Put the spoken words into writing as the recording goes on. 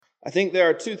I think there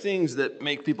are two things that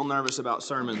make people nervous about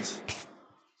sermons.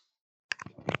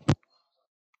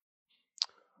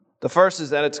 The first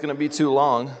is that it's going to be too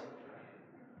long,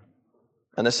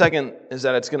 and the second is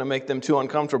that it's going to make them too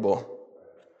uncomfortable.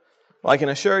 Well, I can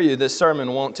assure you this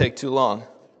sermon won't take too long,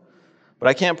 but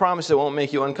I can't promise it won't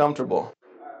make you uncomfortable.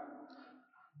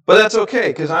 But that's okay,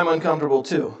 because I'm uncomfortable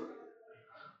too.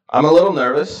 I'm a little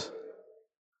nervous.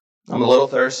 I'm a little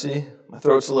thirsty. My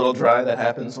throat's a little dry. That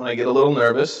happens when I get a little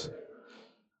nervous.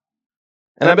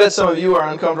 And I bet some of you are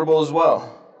uncomfortable as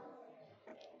well.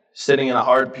 Sitting in a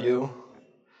hard pew.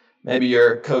 Maybe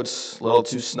your coat's a little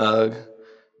too snug.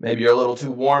 Maybe you're a little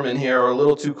too warm in here or a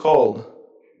little too cold.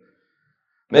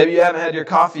 Maybe you haven't had your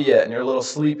coffee yet and you're a little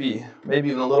sleepy, maybe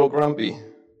even a little grumpy.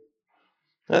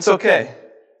 That's okay.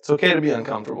 It's okay to be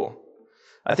uncomfortable.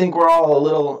 I think we're all a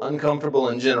little uncomfortable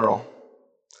in general.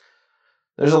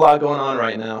 There's a lot going on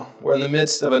right now. We're in the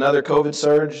midst of another COVID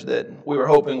surge that we were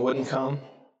hoping wouldn't come.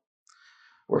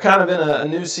 We're kind of in a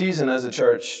new season as a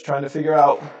church, trying to figure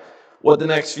out what the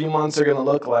next few months are going to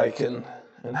look like and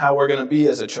how we're going to be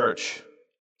as a church.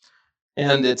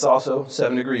 And it's also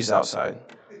 7 degrees outside.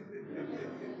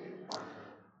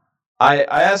 I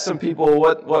asked some people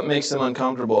what makes them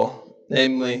uncomfortable,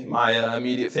 namely my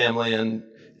immediate family and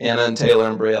Anna and Taylor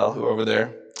and Brielle, who are over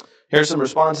there. Here's some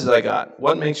responses I got.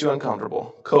 What makes you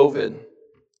uncomfortable? COVID.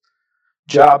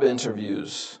 Job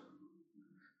interviews.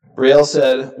 Brielle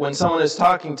said, when someone is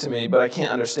talking to me, but I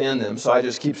can't understand them, so I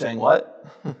just keep saying, what?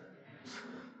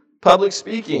 Public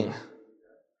speaking.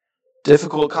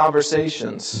 Difficult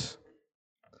conversations.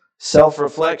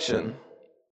 Self-reflection.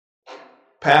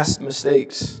 Past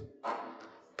mistakes.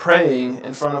 Praying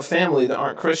in front of family that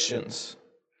aren't Christians.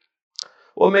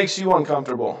 What makes you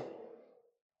uncomfortable?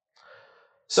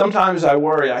 Sometimes I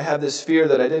worry. I have this fear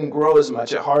that I didn't grow as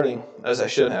much at Harding as I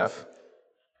should have.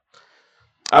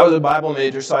 I was a Bible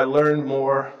major, so I learned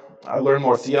more. I learned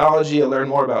more theology. I learned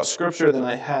more about Scripture than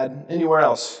I had anywhere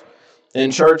else,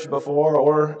 in church before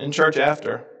or in church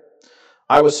after.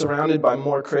 I was surrounded by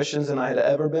more Christians than I had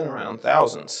ever been around,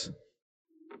 thousands.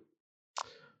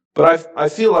 But I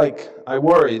feel like I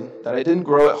worried that I didn't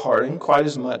grow at Harding quite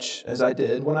as much as I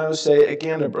did when I was, say, at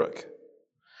Ganderbrook.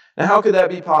 Now, how could that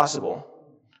be possible?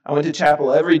 I went to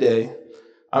chapel every day.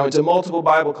 I went to multiple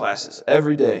Bible classes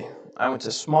every day. I went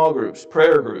to small groups,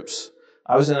 prayer groups.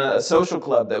 I was in a social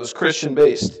club that was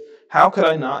Christian-based. How could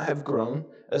I not have grown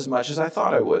as much as I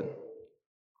thought I would?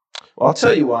 Well, I'll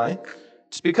tell you why.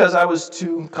 It's because I was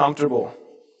too comfortable.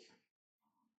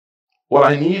 What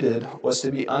I needed was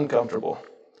to be uncomfortable.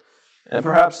 And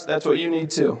perhaps that's what you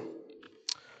need too.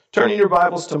 Turning your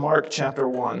Bibles to Mark chapter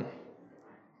 1.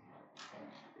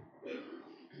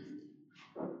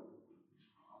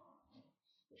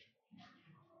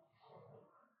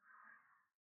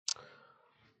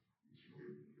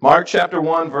 Mark chapter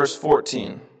 1, verse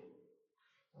 14.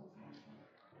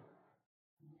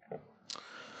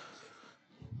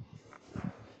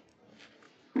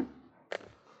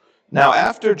 Now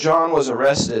after John was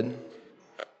arrested,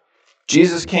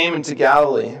 Jesus came into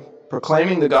Galilee,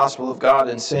 proclaiming the gospel of God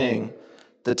and saying,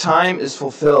 the time is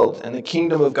fulfilled and the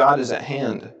kingdom of God is at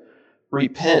hand.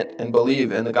 Repent and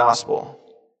believe in the gospel.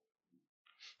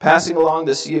 Passing along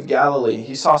the Sea of Galilee,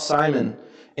 he saw Simon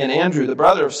and Andrew, the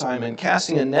brother of Simon,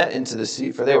 casting a net into the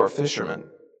sea, for they were fishermen.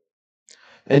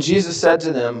 And Jesus said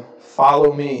to them,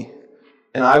 follow me,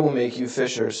 and I will make you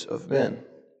fishers of men.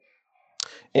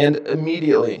 And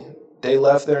immediately they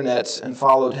left their nets and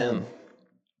followed him.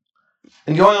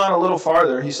 And going on a little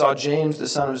farther, he saw James, the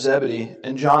son of Zebedee,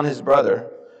 and John, his brother,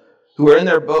 who were in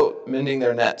their boat mending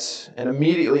their nets. And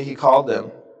immediately he called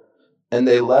them. And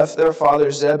they left their father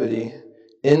Zebedee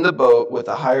in the boat with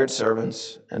the hired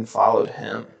servants and followed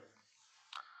him.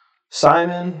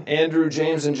 Simon, Andrew,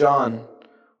 James, and John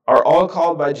are all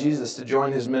called by Jesus to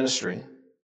join his ministry.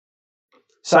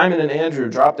 Simon and Andrew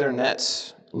drop their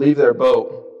nets, leave their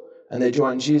boat, and they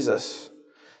join Jesus.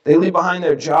 They leave behind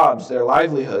their jobs, their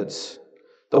livelihoods,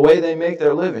 the way they make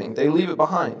their living. They leave it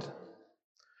behind.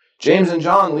 James and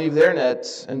John leave their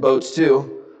nets and boats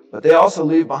too, but they also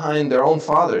leave behind their own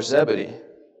father, Zebedee.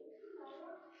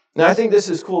 Now, I think this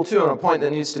is cool too, and a point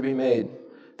that needs to be made.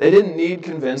 They didn't need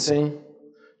convincing.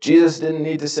 Jesus didn't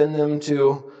need to send them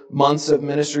to months of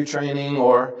ministry training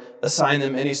or assign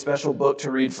them any special book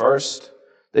to read first.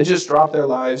 They just dropped their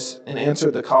lives and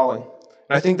answered the calling.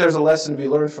 And I think there's a lesson to be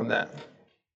learned from that.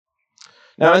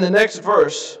 Now, in the next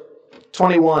verse,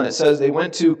 21, it says they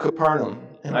went to Capernaum.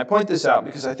 And I point this out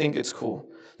because I think it's cool.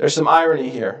 There's some irony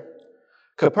here.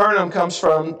 Capernaum comes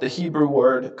from the Hebrew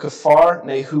word Kafar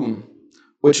Nahum,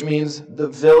 which means the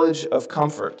village of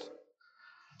comfort.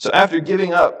 So after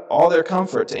giving up all their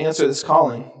comfort to answer this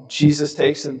calling, Jesus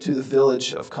takes them to the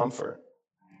village of comfort.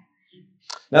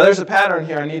 Now there's a pattern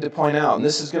here I need to point out, and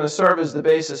this is going to serve as the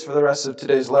basis for the rest of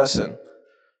today's lesson.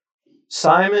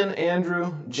 Simon,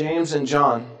 Andrew, James, and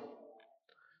John,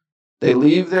 they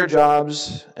leave their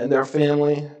jobs and their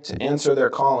family to answer their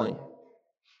calling.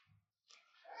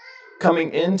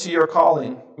 Coming into your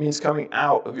calling means coming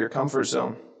out of your comfort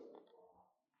zone.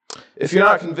 If you're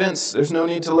not convinced, there's no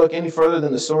need to look any further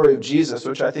than the story of Jesus,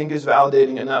 which I think is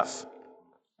validating enough.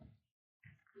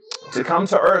 To come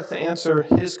to earth to answer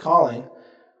his calling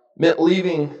meant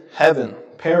leaving heaven,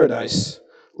 paradise,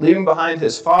 leaving behind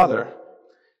his Father,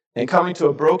 and coming to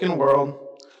a broken world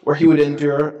where he would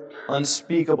endure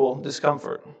unspeakable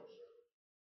discomfort.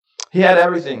 He had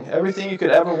everything you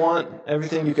could ever want,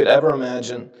 everything you could ever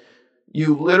imagine.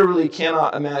 You literally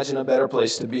cannot imagine a better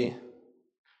place to be.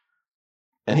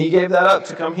 And he gave that up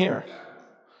to come here,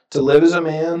 to live as a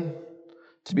man,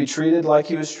 to be treated like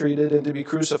he was treated, and to be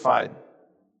crucified.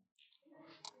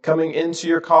 Coming into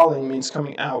your calling means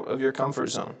coming out of your comfort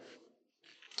zone.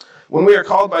 When we are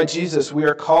called by Jesus, we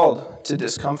are called to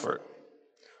discomfort.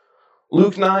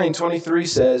 Luke 9:23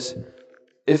 says,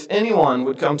 "If anyone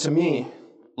would come to me,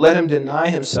 let him deny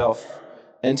himself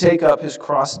and take up his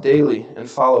cross daily and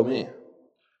follow me."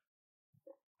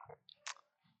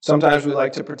 Sometimes we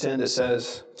like to pretend it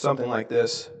says something like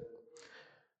this: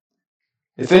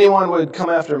 "If anyone would come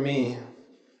after me,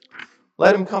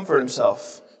 let him comfort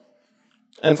himself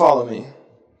and follow me."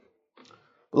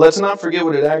 But let's not forget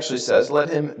what it actually says. Let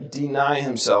him deny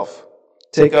himself,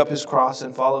 take up his cross,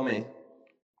 and follow me.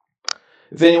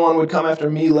 If anyone would come after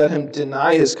me, let him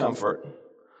deny his comfort.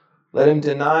 Let him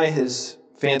deny his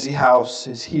fancy house,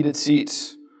 his heated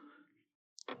seats.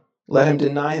 Let him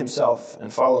deny himself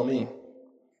and follow me.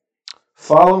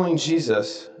 Following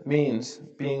Jesus means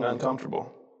being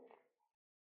uncomfortable.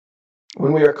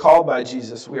 When we are called by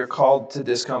Jesus, we are called to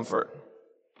discomfort.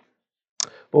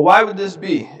 But why would this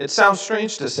be? It sounds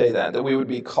strange to say that we would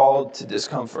be called to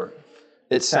discomfort.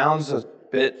 It sounds a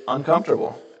bit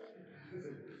uncomfortable.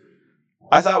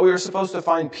 I thought we were supposed to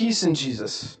find peace in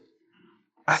Jesus.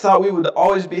 I thought we would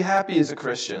always be happy as a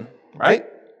Christian,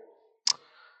 right?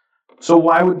 So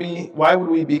why would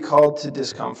we be called to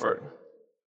discomfort?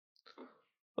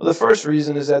 Well, the first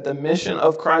reason is that the mission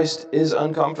of Christ is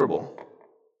uncomfortable.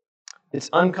 It's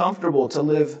uncomfortable to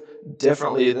live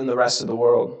differently than the rest of the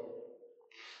world.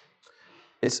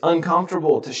 It's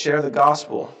uncomfortable to share the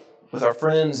gospel with our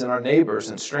friends and our neighbors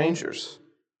and strangers.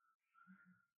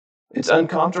 It's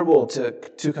uncomfortable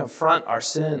to confront our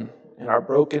sin and our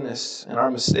brokenness and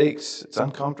our mistakes. It's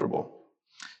uncomfortable.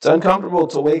 It's uncomfortable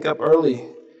to wake up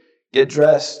early, get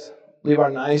dressed, leave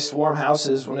our nice warm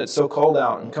houses when it's so cold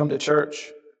out, and come to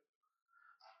church.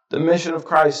 The mission of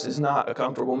Christ is not a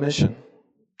comfortable mission.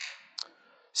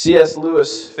 C.S.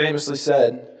 Lewis famously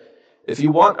said, "If you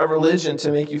want a religion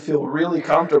to make you feel really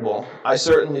comfortable, I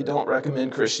certainly don't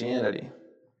recommend Christianity."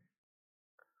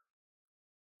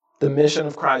 The mission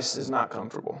of Christ is not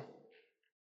comfortable.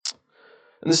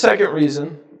 And the second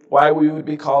reason why we would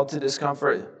be called to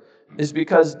discomfort is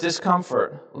because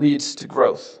discomfort leads to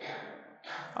growth.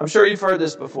 I'm sure you've heard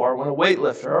this before. When a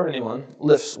weightlifter or anyone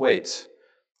lifts weights,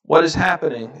 what is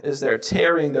happening is they're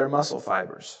tearing their muscle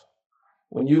fibers.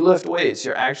 When you lift weights,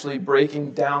 you're actually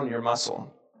breaking down your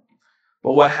muscle.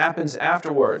 But what happens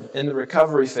afterward in the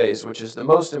recovery phase, which is the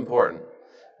most important,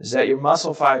 is that your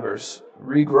muscle fibers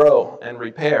regrow and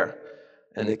repair.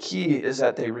 And the key is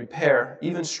that they repair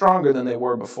even stronger than they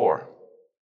were before.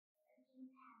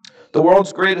 The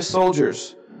world's greatest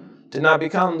soldiers did not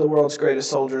become the world's greatest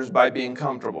soldiers by being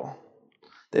comfortable.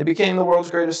 They became the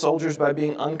world's greatest soldiers by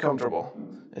being uncomfortable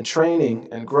and training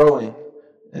and growing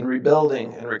and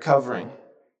rebuilding and recovering.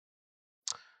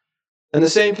 And the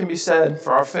same can be said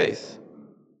for our faith.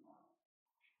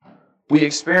 We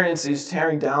experience these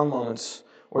tearing down moments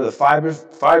where the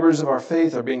fibers of our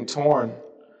faith are being torn,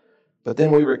 but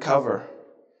then we recover,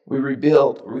 we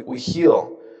rebuild, we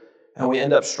heal, and we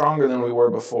end up stronger than we were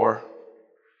before.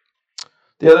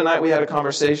 The other night we had a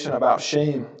conversation about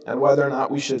shame and whether or not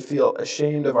we should feel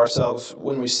ashamed of ourselves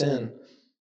when we sin.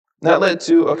 That led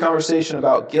to a conversation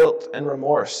about guilt and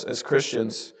remorse as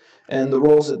Christians and the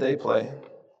roles that they play.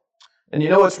 And you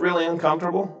know what's really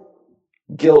uncomfortable?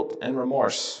 Guilt and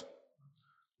remorse.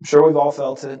 I'm sure we've all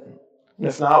felt it, and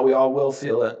if not, we all will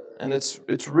feel it. And it's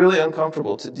really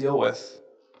uncomfortable to deal with.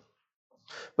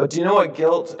 But do you know what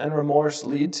guilt and remorse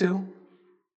lead to?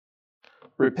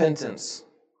 Repentance,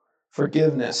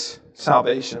 forgiveness,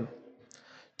 salvation.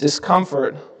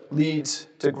 Discomfort leads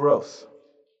to growth.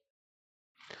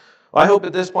 Well, I hope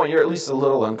at this point you're at least a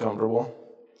little uncomfortable.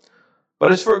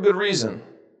 But it's for a good reason.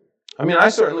 I mean, I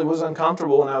certainly was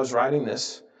uncomfortable when I was writing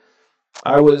this.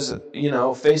 I was,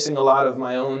 facing a lot of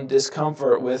my own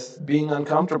discomfort with being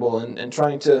uncomfortable and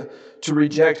trying to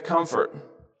reject comfort.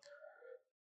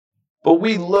 But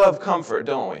we love comfort,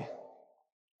 don't we?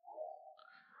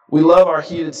 We love our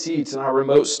heated seats and our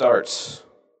remote starts.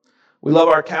 We love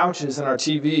our couches and our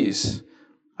TVs.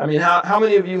 I mean, how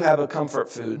many of you have a comfort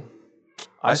food?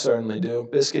 I certainly do.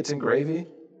 Biscuits and gravy.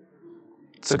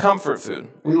 It's a comfort food.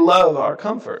 We love our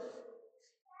comfort.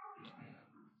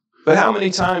 But how many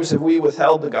times have we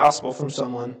withheld the gospel from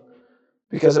someone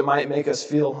because it might make us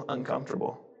feel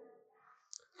uncomfortable?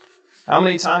 How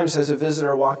many times has a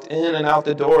visitor walked in and out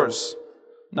the doors,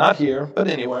 not here, but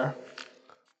anywhere,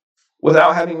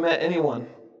 without having met anyone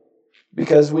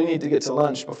because we need to get to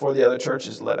lunch before the other church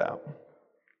is let out?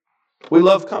 We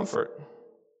love comfort.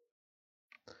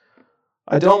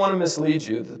 I don't want to mislead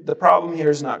you. The problem here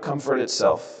is not comfort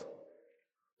itself.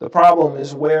 The problem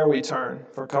is where we turn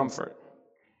for comfort.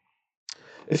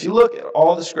 If you look at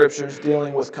all the scriptures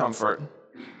dealing with comfort,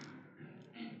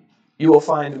 you will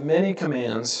find many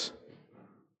commands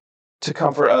to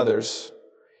comfort others,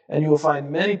 and you will find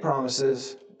many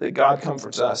promises that God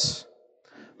comforts us.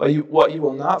 But what you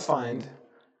will not find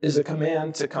is a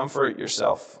command to comfort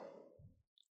yourself.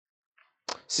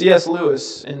 C.S.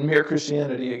 Lewis, in Mere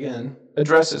Christianity again,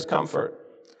 addresses comfort.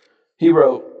 He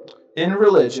wrote, "In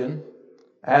religion,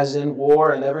 as in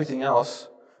war and everything else,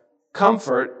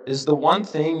 comfort is the one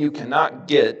thing you cannot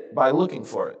get by looking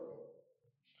for it.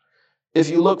 If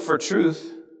you look for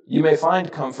truth, you may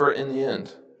find comfort in the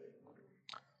end.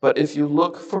 But if you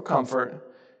look for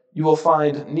comfort, you will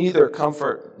find neither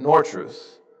comfort nor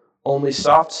truth, only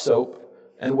soft soap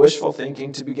and wishful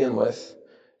thinking to begin with,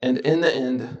 and in the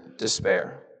end,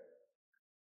 despair."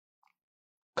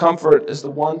 Comfort is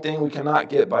the one thing we cannot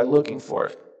get by looking for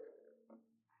it,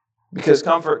 because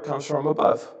comfort comes from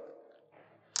above.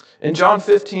 In John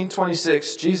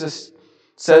 15:26, Jesus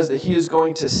says that he is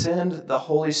going to send the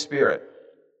Holy Spirit.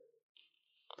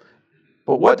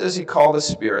 But what does he call the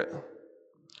Spirit?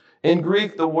 In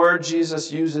Greek, the word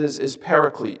Jesus uses is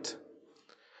paraclete.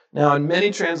 Now, in many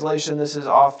translations, this is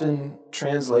often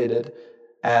translated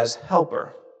as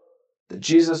helper, that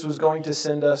Jesus was going to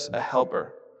send us a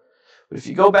helper. But if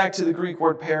you go back to the Greek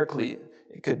word paraclete,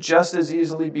 it could just as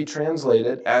easily be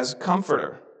translated as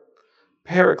comforter.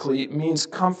 Paraclete means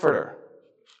comforter.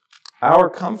 Our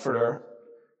comforter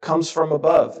comes from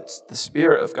above. It's the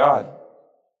Spirit of God.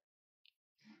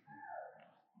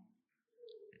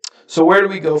 So where do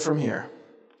we go from here?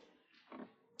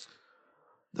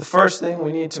 The first thing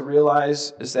we need to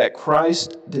realize is that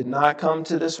Christ did not come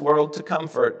to this world to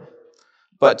comfort,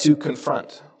 but to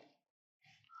confront.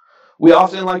 We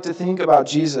often like to think about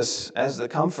Jesus as the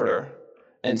comforter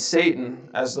and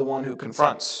Satan as the one who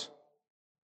confronts.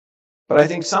 But I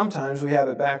think sometimes we have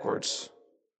it backwards.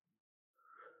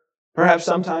 Perhaps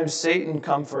sometimes Satan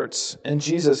comforts and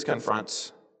Jesus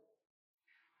confronts.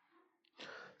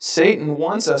 Satan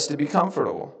wants us to be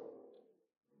comfortable.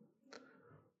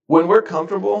 When we're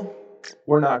comfortable,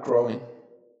 we're not growing.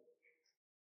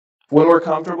 When we're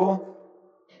comfortable,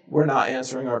 we're not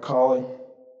answering our calling.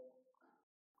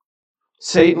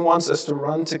 Satan wants us to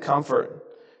run to comfort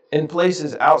in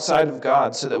places outside of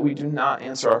God so that we do not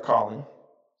answer our calling.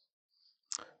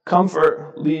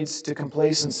 Comfort leads to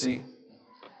complacency.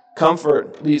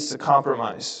 Comfort leads to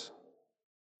compromise.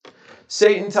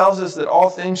 Satan tells us that all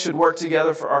things should work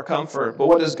together for our comfort, but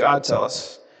what does God tell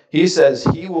us? He says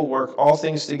he will work all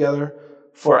things together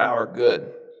for our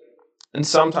good. And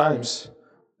sometimes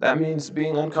that means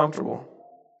being uncomfortable.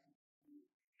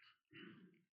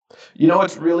 You know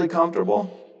what's really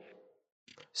comfortable?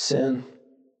 Sin.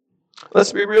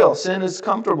 Let's be real, sin is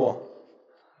comfortable.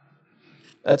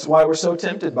 That's why we're so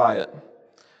tempted by it.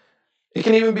 It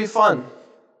can even be fun.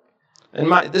 And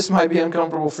this might be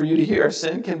uncomfortable for you to hear.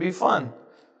 Sin can be fun.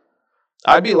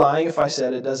 I'd be lying if I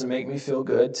said it doesn't make me feel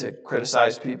good to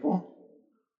criticize people,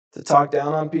 to talk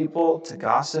down on people, to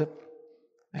gossip.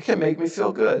 It can make me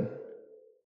feel good.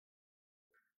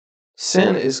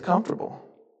 Sin is comfortable.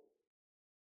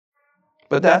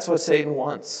 But that's what Satan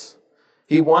wants.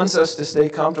 He wants us to stay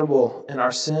comfortable in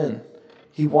our sin.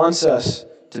 He wants us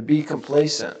to be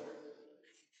complacent.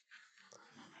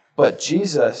 But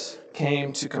Jesus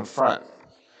came to confront.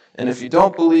 And if you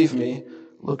don't believe me,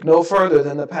 look no further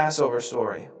than the Passover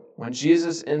story. When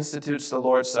Jesus institutes the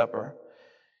Lord's Supper,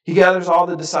 he gathers all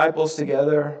the disciples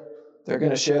together. They're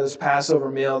going to share this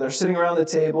Passover meal. They're sitting around the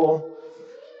table.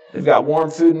 They've got warm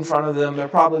food in front of them. They're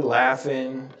probably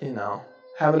laughing,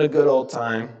 having a good old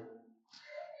time.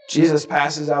 Jesus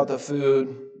passes out the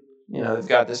food. They've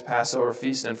got this Passover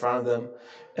feast in front of them.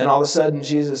 And all of a sudden,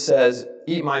 Jesus says,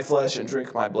 "Eat my flesh and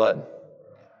drink my blood."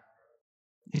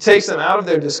 He takes them out of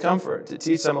their discomfort to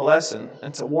teach them a lesson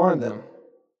and to warn them.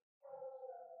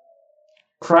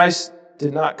 Christ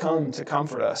did not come to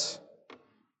comfort us.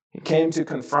 He came to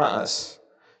confront us,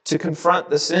 to confront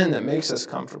the sin that makes us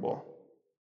comfortable.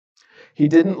 He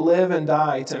didn't live and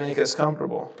die to make us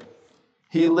comfortable.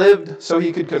 He lived so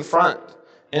he could confront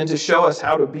and to show us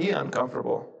how to be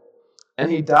uncomfortable. And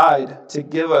he died to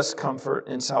give us comfort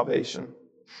and salvation.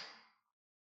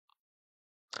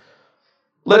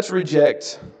 Let's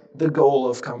reject the goal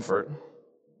of comfort.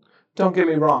 Don't get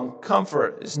me wrong,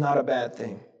 comfort is not a bad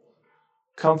thing.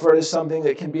 Comfort is something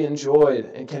that can be enjoyed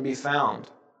and can be found.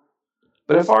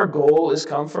 But if our goal is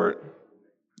comfort,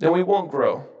 then we won't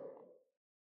grow.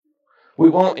 We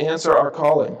won't answer our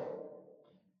calling.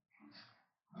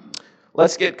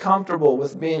 Let's get comfortable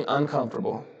with being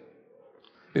uncomfortable.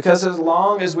 Because as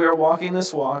long as we are walking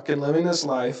this walk and living this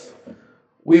life,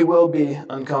 we will be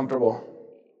uncomfortable.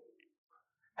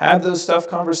 Have those tough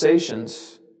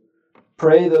conversations.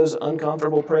 Pray those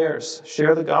uncomfortable prayers.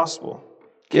 Share the gospel.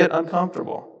 Get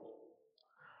uncomfortable.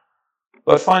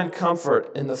 But find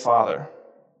comfort in the Father.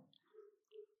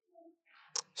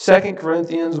 2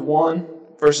 Corinthians 1,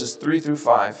 verses 3 through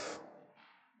 5.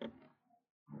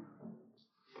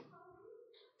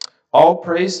 All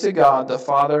praise to God, the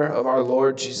Father of our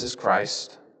Lord Jesus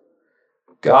Christ.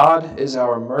 God is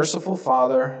our merciful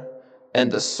Father and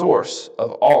the source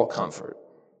of all comfort.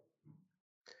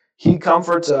 He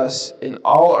comforts us in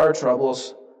all our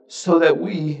troubles so that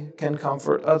we can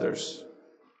comfort others.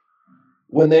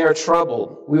 When they are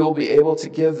troubled, we will be able to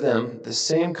give them the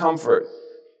same comfort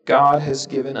God has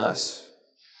given us.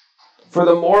 For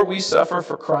the more we suffer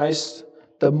for Christ,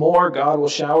 the more God will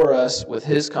shower us with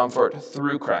his comfort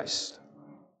through Christ.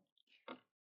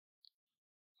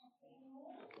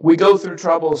 We go through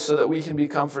troubles so that we can be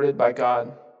comforted by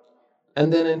God,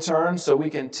 and then in turn, so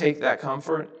we can take that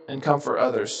comfort and comfort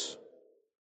others.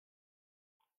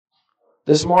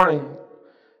 This morning,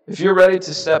 if you're ready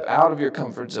to step out of your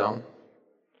comfort zone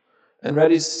and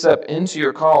ready to step into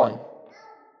your calling,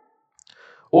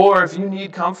 or if you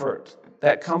need comfort,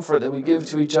 that comfort that we give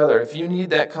to each other, if you need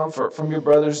that comfort from your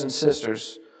brothers and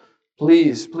sisters,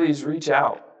 please reach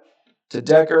out to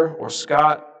Decker or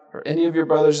Scott or any of your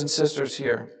brothers and sisters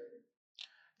here.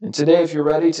 And today, if you're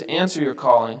ready to answer your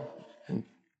calling and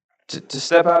to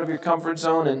step out of your comfort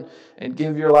zone and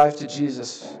give your life to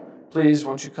Jesus, please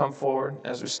won't you come forward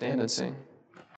as we stand and sing.